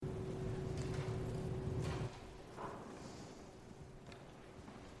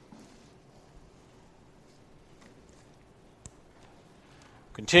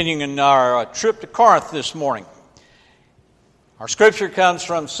Continuing in our trip to Corinth this morning. Our scripture comes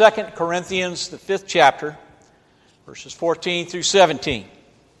from 2 Corinthians, the 5th chapter, verses 14 through 17.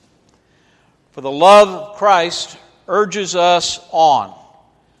 For the love of Christ urges us on,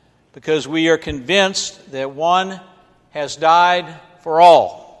 because we are convinced that one has died for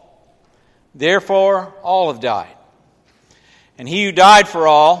all. Therefore, all have died. And he who died for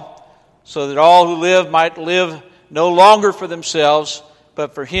all, so that all who live might live no longer for themselves,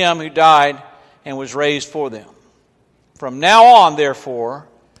 but for him who died and was raised for them. From now on, therefore,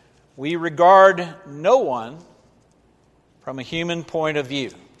 we regard no one from a human point of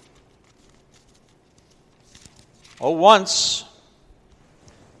view. Once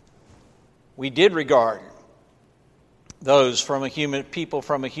we did regard those people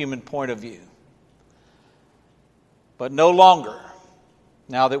from a human point of view, but no longer,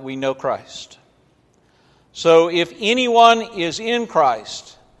 now that we know Christ. So if anyone is in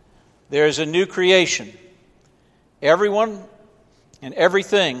Christ, there is a new creation. Everyone and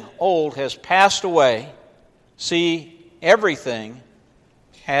everything old has passed away. See, everything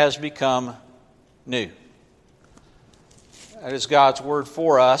has become new. That is God's word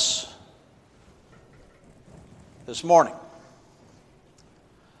for us this morning.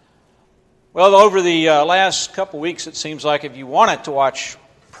 Well, over the last couple weeks, it seems like if you wanted to watch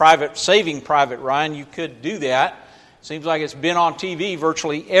Saving Private Ryan, you could do that. Seems like it's been on TV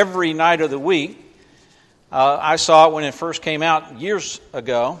virtually every night of the week. I saw it when it first came out years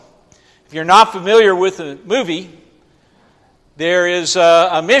ago. If you're not familiar with the movie, there is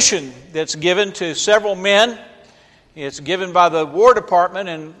a mission that's given to several men. It's given by the War Department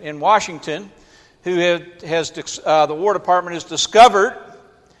in Washington, who the War Department has discovered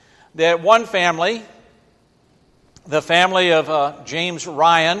that one family, the family of James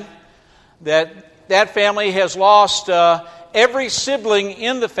Ryan, that family has lost every sibling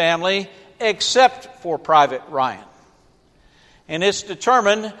in the family except for Private Ryan. And it's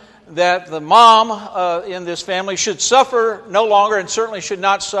determined that the mom in this family should suffer no longer, and certainly should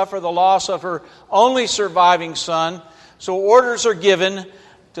not suffer the loss of her only surviving son. So orders are given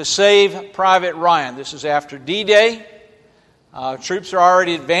to save Private Ryan. This is after D-Day. Troops are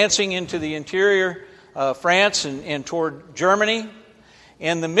already advancing into the interior France and toward Germany.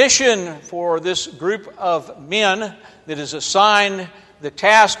 And the mission for this group of men that is assigned the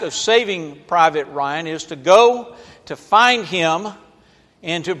task of saving Private Ryan is to go to find him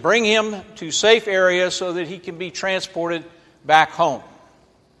and to bring him to safe areas so that he can be transported back home.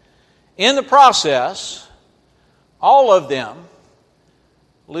 In the process, all of them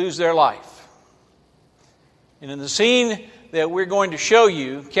lose their life. And in the scene that we're going to show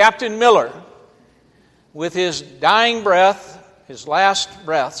you, Captain Miller, with his dying breath, his last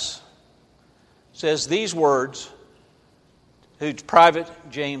breaths, says these words to Private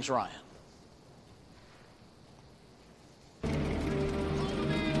James Ryan.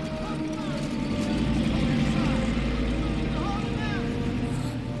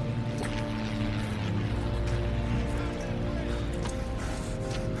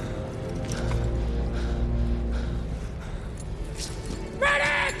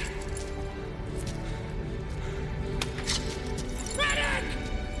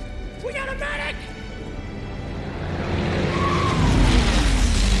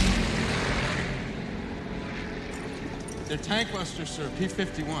 They're tank busters, sir.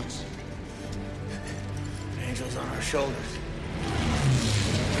 P-51s. Angels on our shoulders.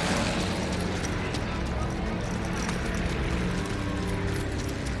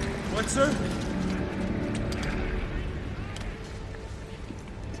 What, sir?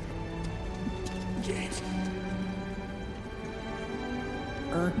 James.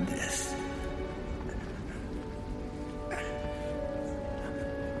 Earn this.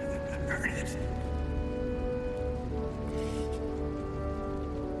 Earn it.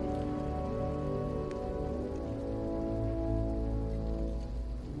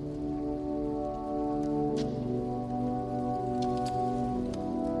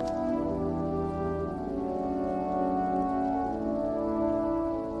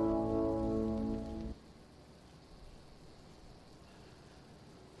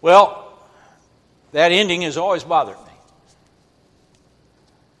 Well, that ending has always bothered me.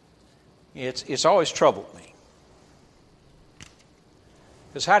 It's always troubled me.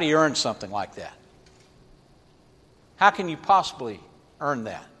 Because how do you earn something like that? How can you possibly earn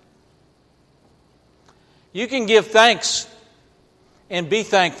that? You can give thanks and be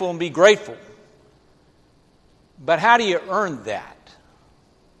thankful and be grateful. But how do you earn that?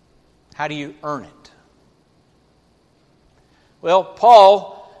 How do you earn it? Well,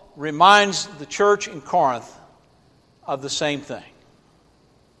 Paul reminds the church in Corinth of the same thing.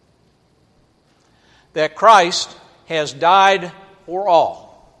 that Christ has died for all.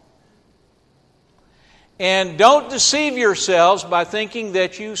 And don't deceive yourselves by thinking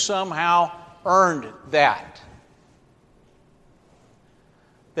that you somehow earned that.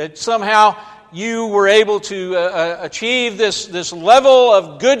 That somehow you were able to achieve this level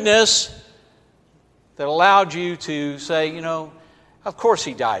of goodness that allowed you to say, of course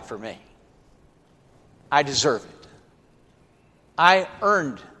He died for me. I deserve it. I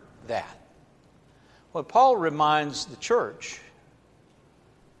earned that. What Paul reminds the church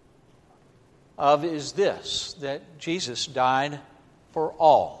of is this, that Jesus died for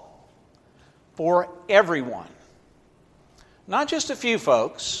all, for everyone. Not just a few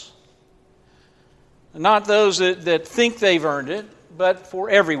folks, not those that think they've earned it, but for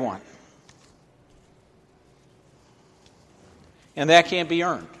everyone. And that can't be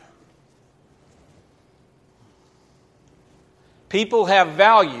earned. People have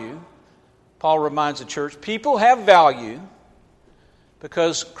value, Paul reminds the church, people have value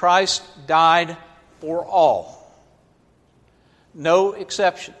because Christ died for all. No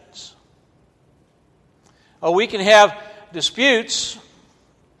exceptions. We can have disputes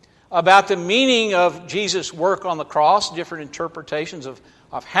about the meaning of Jesus' work on the cross, different interpretations of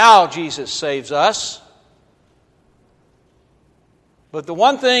how Jesus saves us. But the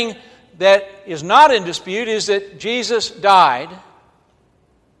one thing that is not in dispute is that Jesus died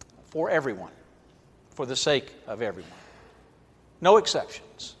for everyone, for the sake of everyone. No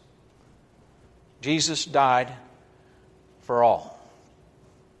exceptions. Jesus died for all.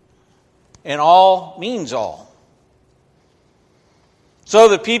 And all means all. So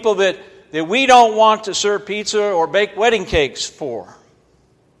the people that we don't want to serve pizza or bake wedding cakes for,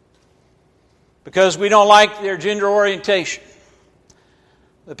 because we don't like their gender orientation.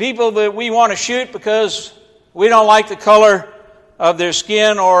 The people that we want to shoot because we don't like the color of their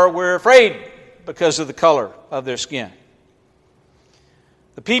skin, or we're afraid because of the color of their skin.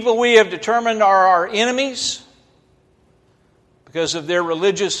 The people we have determined are our enemies because of their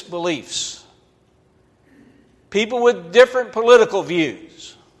religious beliefs. People with different political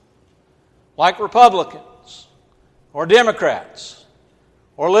views, like Republicans, or Democrats,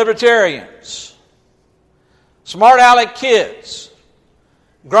 or Libertarians, smart aleck kids,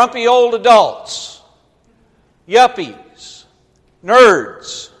 grumpy old adults, yuppies,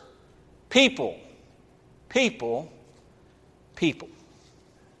 nerds, people.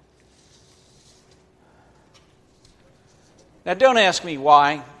 Now, don't ask me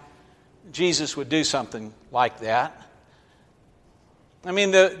why Jesus would do something like that. I mean,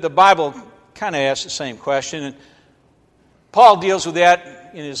 the Bible kind of asks the same question, and Paul deals with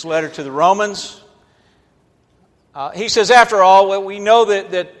that in his letter to the Romans. He says, after all, we know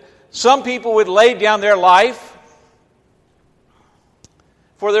that some people would lay down their life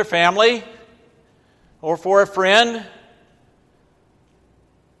for their family, or for a friend,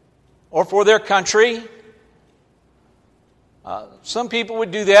 or for their country. Some people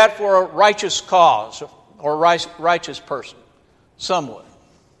would do that for a righteous cause or a righteous person. Some would.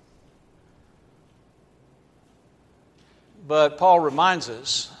 But Paul reminds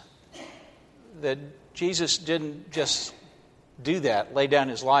us that Jesus didn't just do that, lay down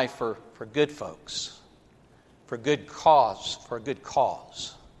His life for good folks, for a good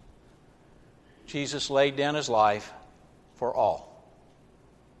cause. Jesus laid down His life for all,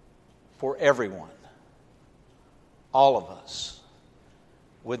 for everyone. All of us,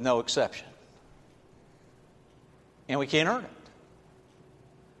 with no exception. And we can't earn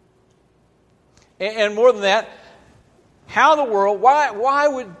it. And more than that, how in the world, why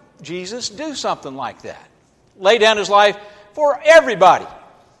would Jesus do something like that? Lay down His life for everybody.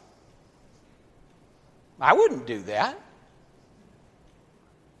 I wouldn't do that.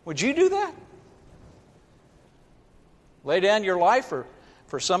 Would you do that? Lay down your life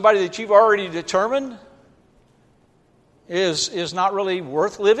for somebody that you've already determined is not really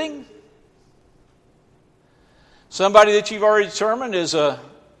worth living? Somebody that you've already determined is a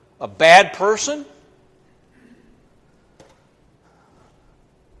bad person?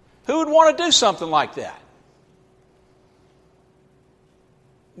 Who would want to do something like that?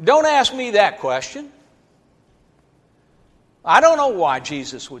 Don't ask me that question. I don't know why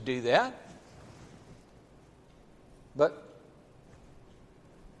Jesus would do that. But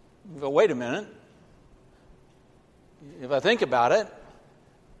wait a minute. If I think about it,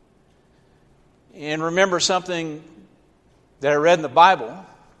 and remember something that I read in the Bible,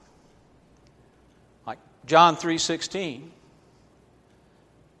 like John 3:16,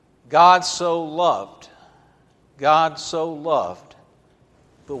 God so loved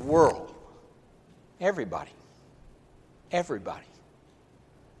the world, everybody,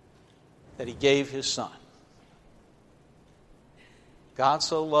 that He gave His Son. God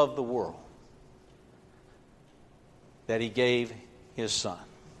so loved the world that He gave His Son.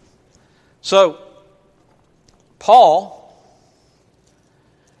 So, Paul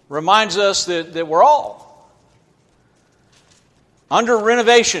reminds us that we're all under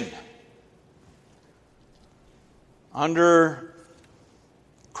renovation, under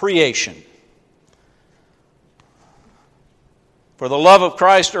creation. For the love of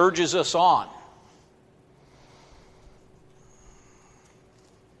Christ urges us on.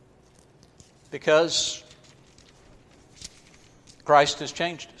 Because Christ has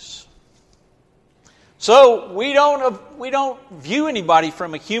changed us. So we don't view anybody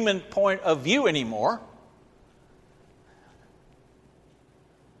from a human point of view anymore.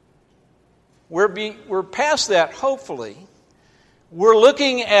 We're past that, hopefully. We're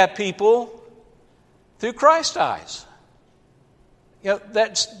looking at people through Christ's eyes.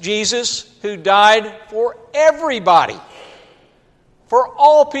 That's Jesus who died for everybody, for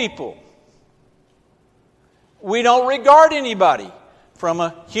all people. We don't regard anybody from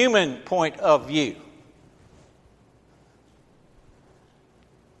a human point of view.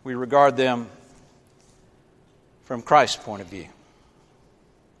 We regard them from Christ's point of view.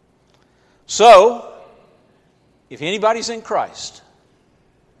 So, if anybody's in Christ,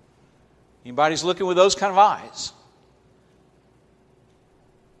 anybody's looking with those kind of eyes,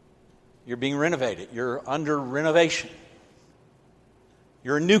 you're being renovated. You're under renovation.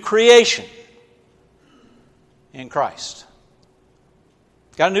 You're a new creation in Christ.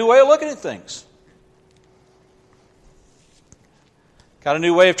 Got a new way of looking at things. Got a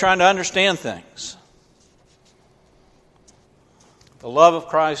new way of trying to understand things. The love of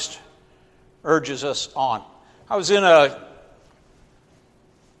Christ urges us on. I was in a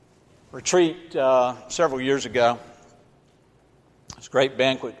retreat several years ago. It was a great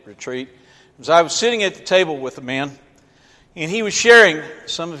banquet retreat. As I was sitting at the table with a man, and he was sharing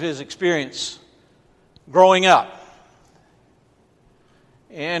some of his experience growing up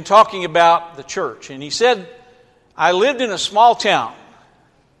and talking about the church. And he said, I lived in a small town,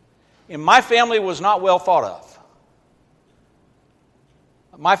 and my family was not well thought of.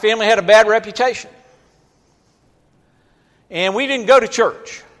 My family had a bad reputation. And we didn't go to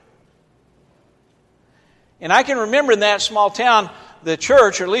church. And I can remember in that small town, the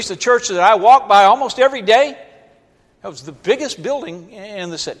church, or at least the church that I walked by almost every day, it was the biggest building in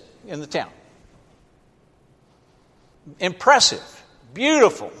the city, in the town. Impressive,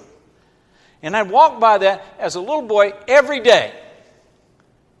 beautiful. And I'd walk by that as a little boy every day.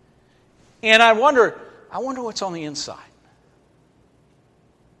 And I wonder what's on the inside.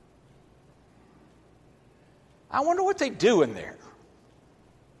 I wonder what they do in there.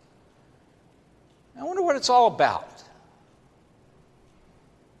 I wonder what it's all about.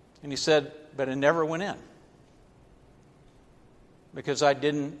 And he said, but I never went in because I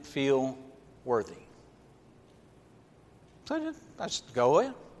didn't feel worthy. So I just go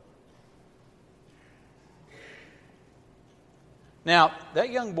in. Now,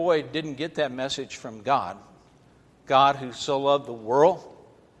 that young boy didn't get that message from God. God who so loved the world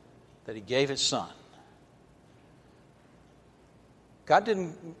that He gave His Son. God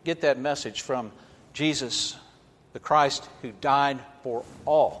didn't get that message from Jesus, the Christ who died for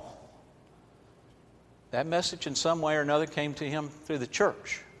all. That message in some way or another came to him through the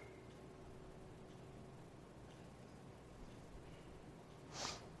church.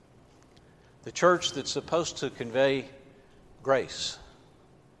 The church that's supposed to convey grace.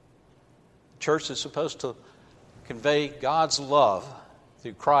 The church that's supposed to convey God's love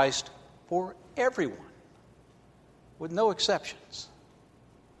through Christ for everyone, with no exceptions.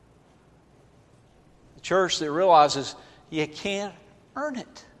 The church that realizes you can't earn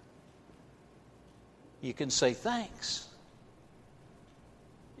it. You can say thanks.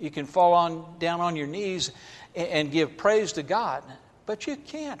 You can fall down on your knees and give praise to God, but you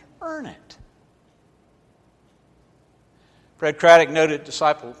can't earn it. Fred Craddock, noted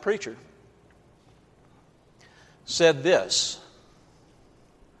disciple preacher, said this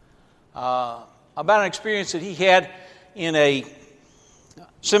about an experience that he had in a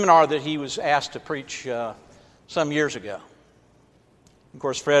seminar that he was asked to preach some years ago. Of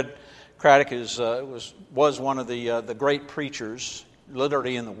course, Fred Craddock was one of the great preachers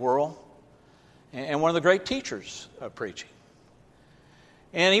literally in the world, and one of the great teachers of preaching.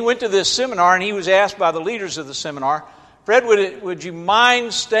 And he went to this seminar, and he was asked by the leaders of the seminar, Fred, would you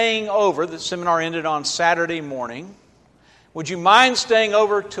mind staying over? The seminar ended on Saturday morning. Would you mind staying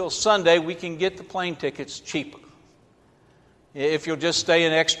over till Sunday? We can get the plane tickets cheaper. If you'll just stay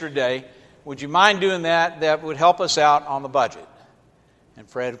an extra day, would you mind doing that? That would help us out on the budget. And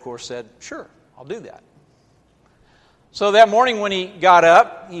Fred, of course, said, "Sure, I'll do that." So that morning when he got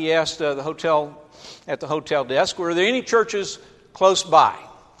up, he asked at the hotel desk, were there any churches close by?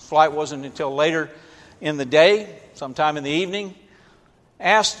 Flight wasn't until later in the day, sometime in the evening.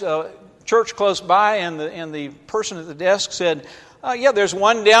 Asked a church close by, and the person at the desk said, yeah, there's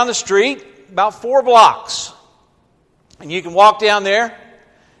one down the street, about 4 blocks. And you can walk down there,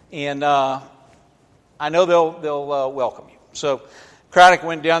 and I know they'll welcome you. So Craddock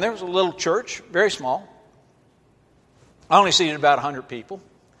went down there. It was a little church, very small. I only seated about 100 people.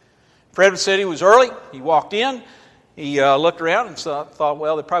 Fred said he was early. He walked in. He looked around and thought,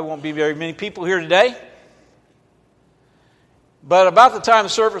 well, there probably won't be very many people here today. But about the time the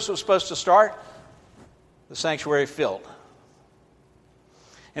service was supposed to start, the sanctuary filled.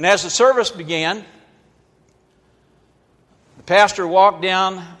 And as the service began, the pastor walked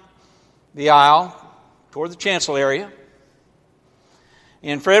down the aisle toward the chancel area.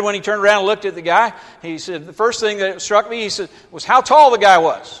 And Fred, when he turned around and looked at the guy, he said, the first thing that struck me, he said, was how tall the guy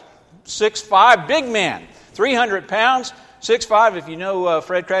was. 6'5", big man, 300 pounds, 6'5". If you know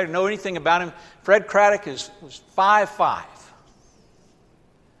Fred Craddock, know anything about him, Fred Craddock was 5'5".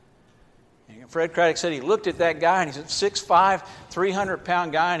 And Fred Craddock said he looked at that guy and he said, 6'5",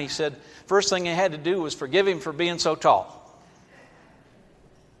 300-pound guy, and he said, first thing he had to do was forgive him for being so tall.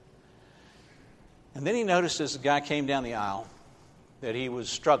 And then he noticed as the guy came down the aisle that he was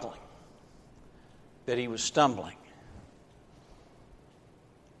struggling, that he was stumbling,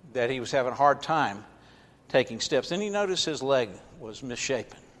 that he was having a hard time taking steps. Then he noticed his leg was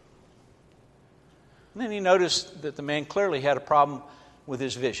misshapen. And then he noticed that the man clearly had a problem with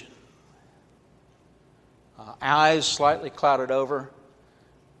his vision. Eyes slightly clouded over,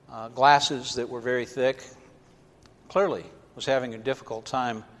 glasses that were very thick. Clearly was having a difficult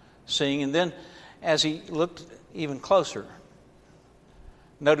time seeing. And then as he looked even closer,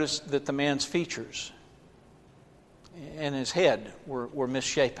 noticed that the man's features and his head were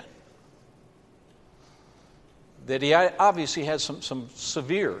misshapen. That he obviously had some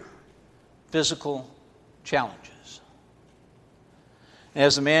severe physical challenges.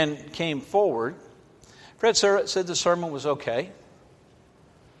 As the man came forward, Fred said the sermon was okay,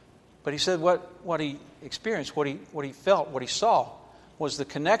 but he said what he experienced, what he felt, what he saw was the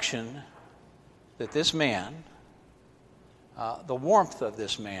connection that this man, the warmth of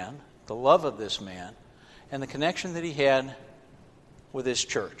this man, the love of this man, and the connection that he had with his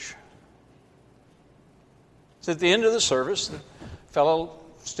church. So at the end of the service, the fellow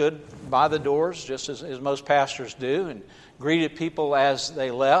stood by the doors, just as most pastors do, and greeted people as they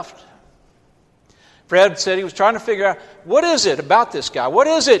left. Fred said he was trying to figure out, what is it about this guy? What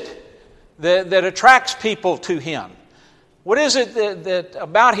is it that attracts people to him? What is it that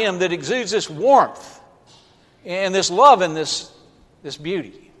about him that exudes this warmth and this love and this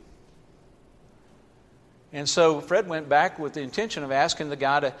beauty? And so Fred went back with the intention of asking the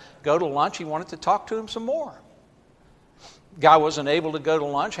guy to go to lunch. He wanted to talk to him some more. The guy wasn't able to go to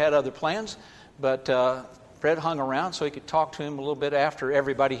lunch, had other plans, but Fred hung around so he could talk to him a little bit after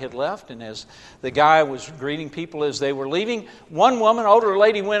everybody had left. And as the guy was greeting people as they were leaving, one woman, older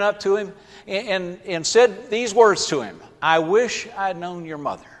lady, went up to him and said these words to him, "I wish I'd known your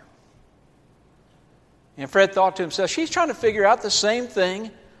mother." And Fred thought to himself, she's trying to figure out the same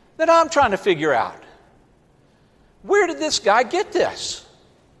thing that I'm trying to figure out. Where did this guy get this?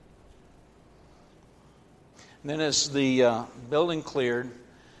 And then as the building cleared,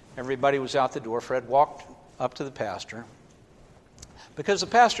 everybody was out the door. Fred walked up to the pastor, because the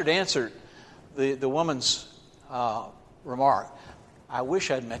pastor had answered the woman's remark, "I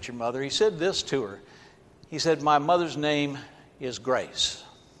wish I'd met your mother." He said this to her. He said, "My mother's name is Grace."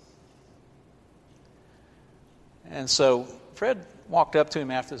 And so Fred walked up to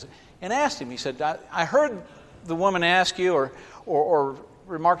him after this and asked him, he said, I heard the woman ask you or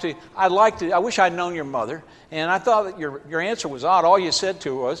remark to you, I wish I'd known your mother, and I thought that your answer was odd. All you said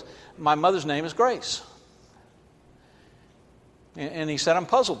to her was, "My mother's name is Grace." And he said, "I'm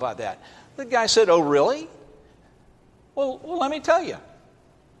puzzled by that." The guy said, "Oh, really? Well, let me tell you.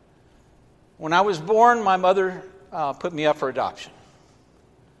 When I was born, my mother put me up for adoption.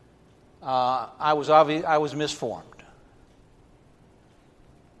 I was misformed.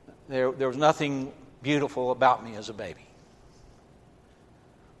 There was nothing beautiful about me as a baby.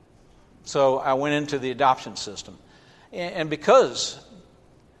 So I went into the adoption system. And because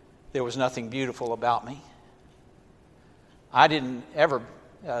there was nothing beautiful about me, I didn't ever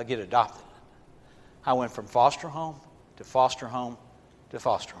get adopted. I went from foster home to foster home to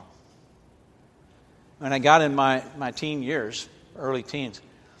foster home. When I got in my teen years, early teens,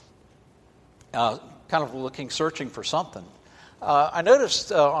 kind of searching for something, I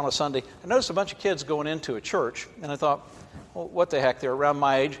noticed on a Sunday, a bunch of kids going into a church, and I thought, well, what the heck, they're around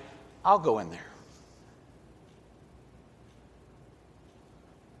my age, I'll go in there.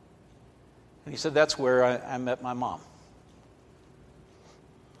 And he said, that's where I met my mom.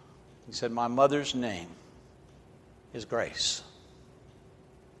 He said, my mother's name is Grace.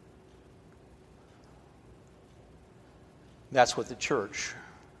 That's what the church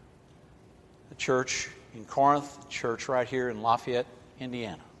in Corinth, the church right here in Lafayette,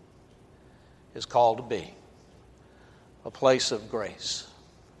 Indiana, is called to be. A place of grace.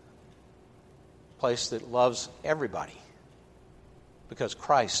 A place that loves everybody. Because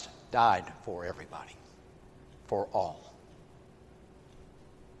Christ died for everybody. For all.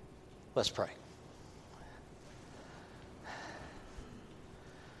 Let's pray.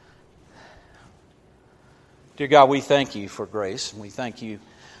 Dear God, we thank you for grace, and we thank you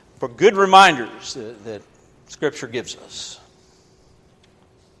for good reminders that Scripture gives us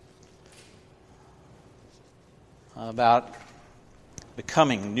about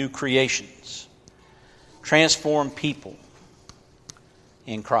becoming new creations, transformed people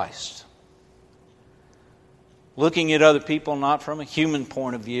in Christ. Looking at other people not from a human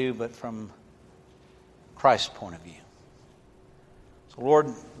point of view, but from Christ's point of view. So, Lord,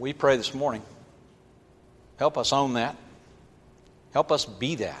 we pray this morning, help us own that. Help us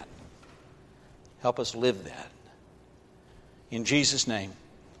be that. Help us live that. In Jesus' name,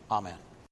 amen.